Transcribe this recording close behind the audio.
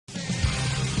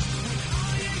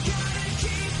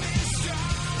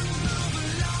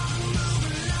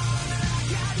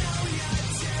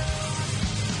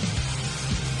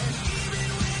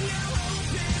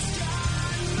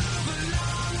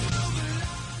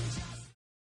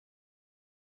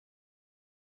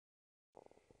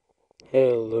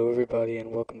Hello, everybody,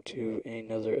 and welcome to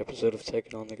another episode of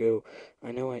Tech on the Go.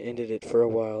 I know I ended it for a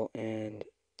while, and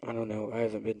I don't know, I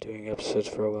haven't been doing episodes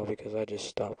for a while because I just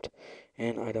stopped,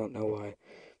 and I don't know why.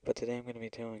 But today I'm going to be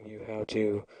telling you how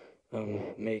to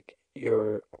make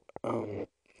your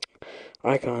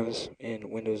icons in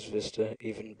Windows Vista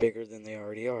even bigger than they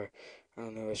already are. I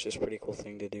don't know, it's just a pretty cool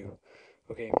thing to do.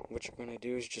 Okay, what you're going to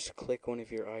do is just click one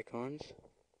of your icons,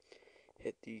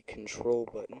 hit the control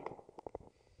button,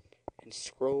 and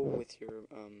scroll with your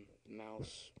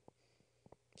mouse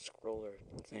scroller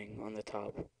thing on the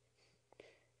top,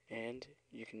 and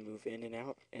you can move in and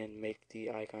out and make the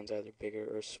icons either bigger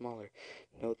or smaller.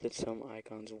 Note that some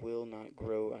icons will not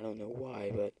grow. I don't know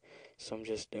why, but some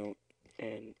just don't,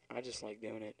 and I just like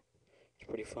doing it. It's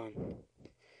pretty fun.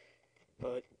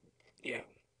 But yeah,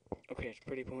 okay, it's a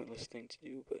pretty pointless thing to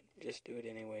do, but just do it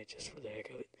anyway, just for the heck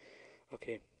of it.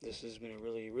 Okay, this has been a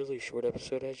really short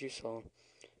episode, as you saw,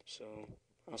 so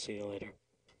I'll see you later.